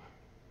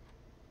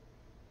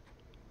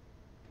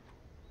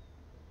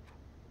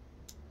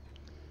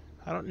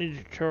 I don't need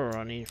a tutorial.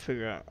 I need to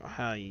figure out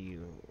how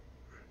you.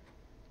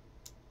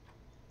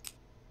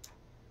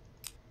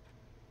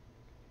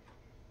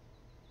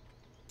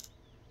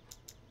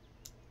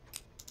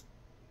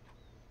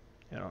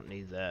 I don't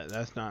need that.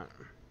 That's not.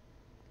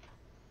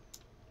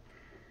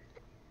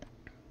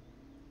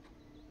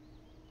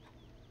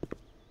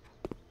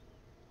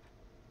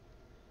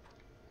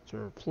 Is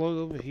there a plug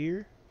over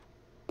here?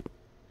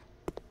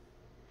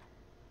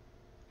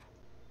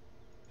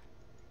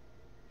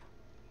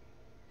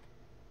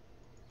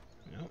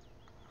 Nope.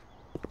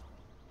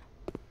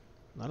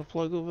 Not a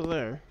plug over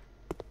there.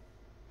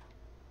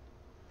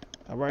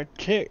 I already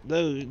checked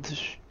those.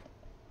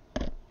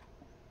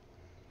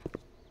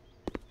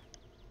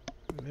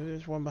 Maybe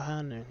there's one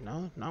behind there.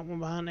 No, not one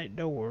behind that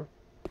door.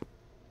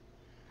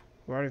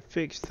 We already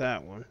fixed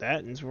that one.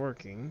 That one's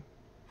working.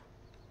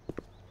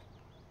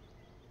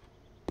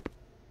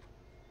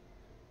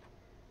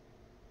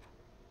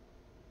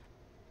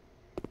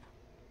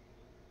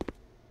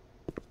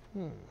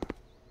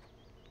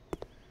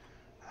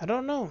 I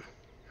don't know.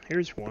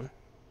 Here's one.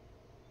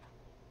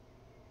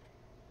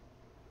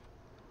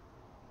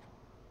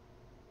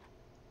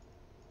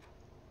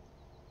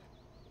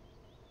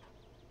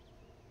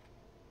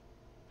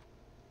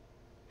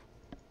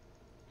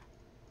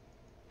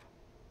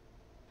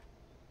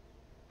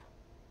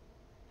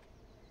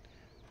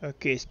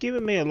 Okay, it's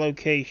giving me a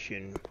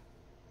location.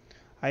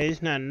 I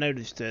just not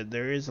noticed that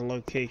there is a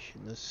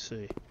location. Let's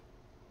see.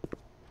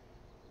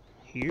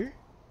 Here?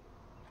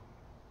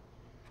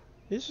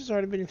 This has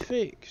already been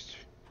fixed.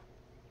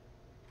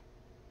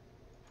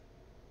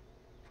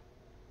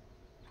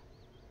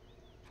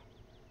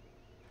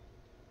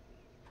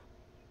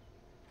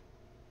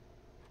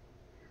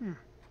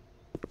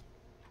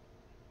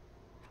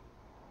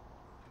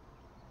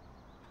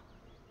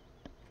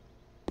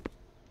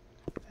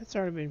 That's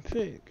already been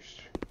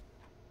fixed.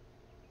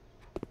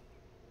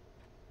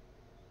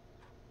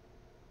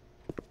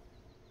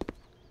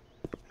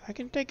 I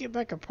can take it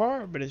back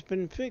apart, but it's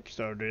been fixed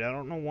already. I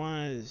don't know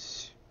why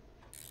it's...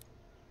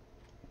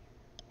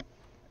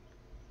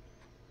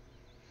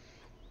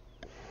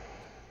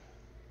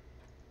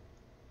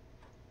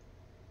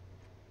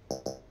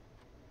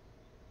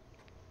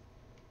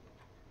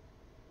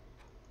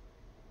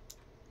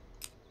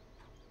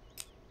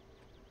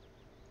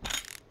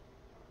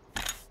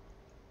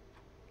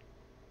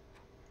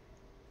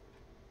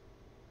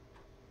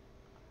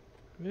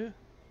 Yeah.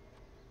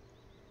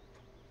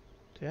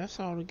 See, that's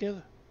all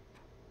together.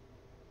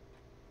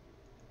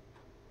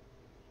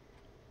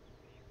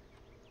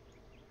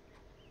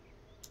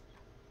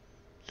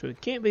 So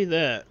it can't be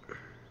that.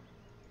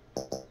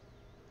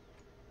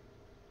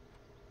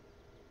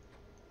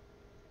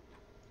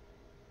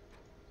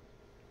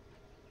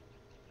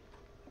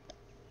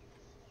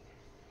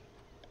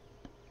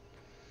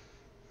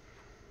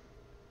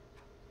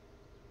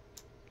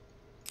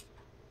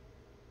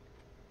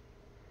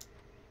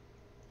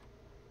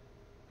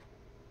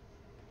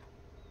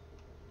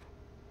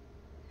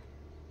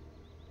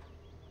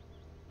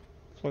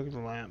 Plug the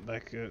lamp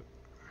back up.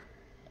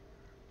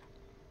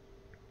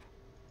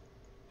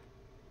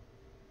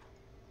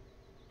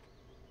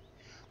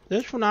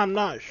 This one I'm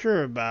not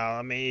sure about.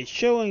 I mean, it's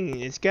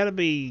showing it's got to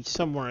be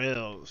somewhere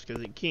else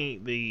because it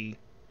can't be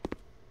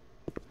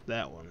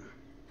that one.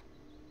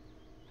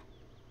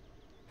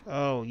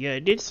 Oh, yeah,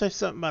 it did say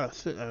something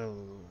about a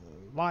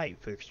light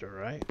fixture,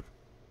 right?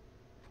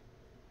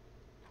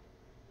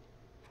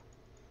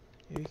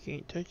 You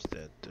can't touch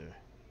that there.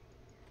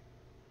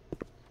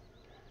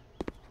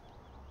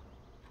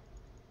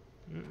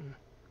 Mm-mm.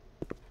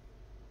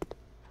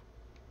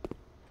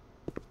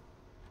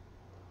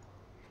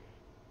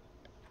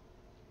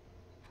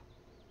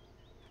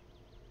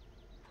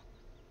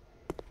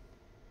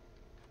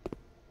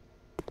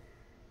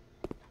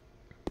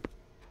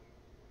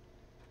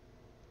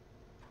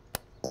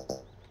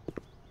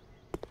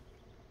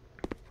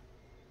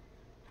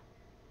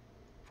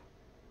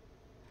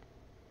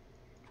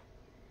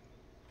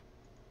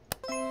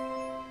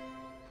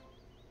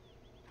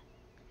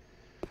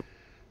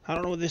 I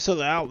don't know what this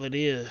other outlet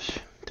is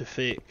to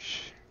fix.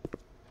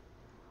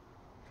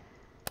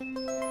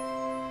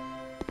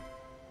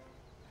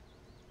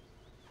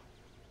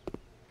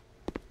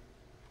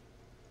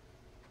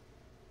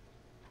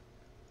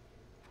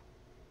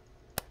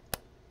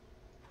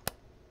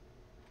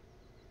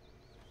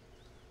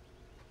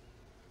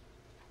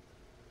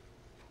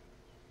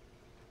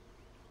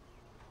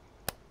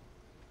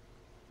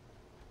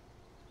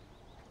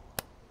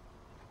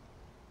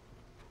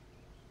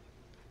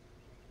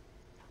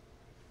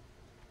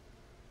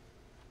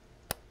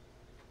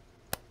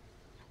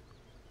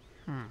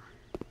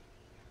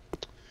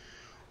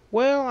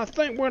 Well, I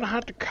think we're going to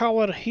have to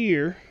call it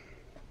here.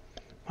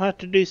 I'll have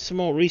to do some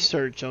more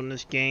research on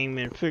this game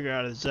and figure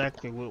out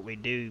exactly what we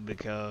do,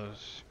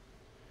 because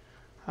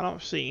I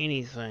don't see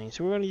anything.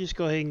 So we're going to just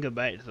go ahead and go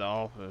back to the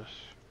office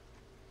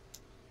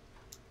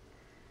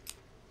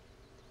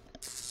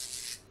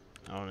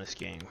on this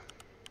game.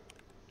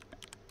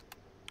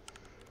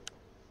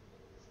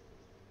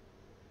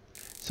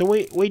 So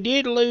we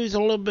did lose a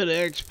little bit of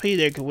XP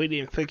there because we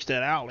didn't fix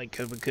that outlet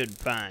because we couldn't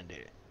find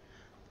it.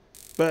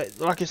 But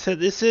like I said,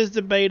 this is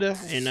the beta,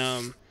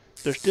 and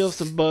there's still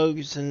some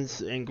bugs and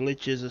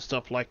glitches and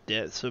stuff like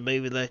that. So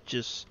maybe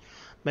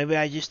maybe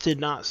I just did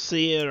not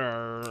see it,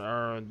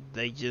 or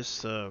they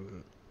just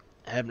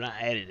have not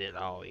added it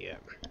all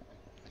yet.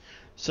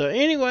 So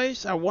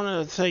anyways, I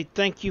want to say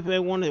thank you for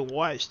everyone that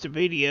watched the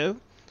video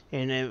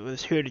and it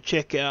was here to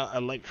check out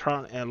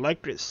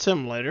Electric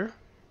Simulator.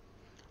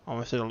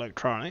 Almost said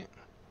electronic.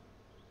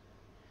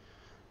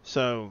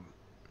 So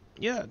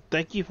yeah,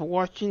 thank you for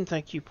watching,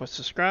 thank you for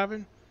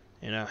subscribing,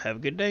 and have a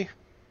good day.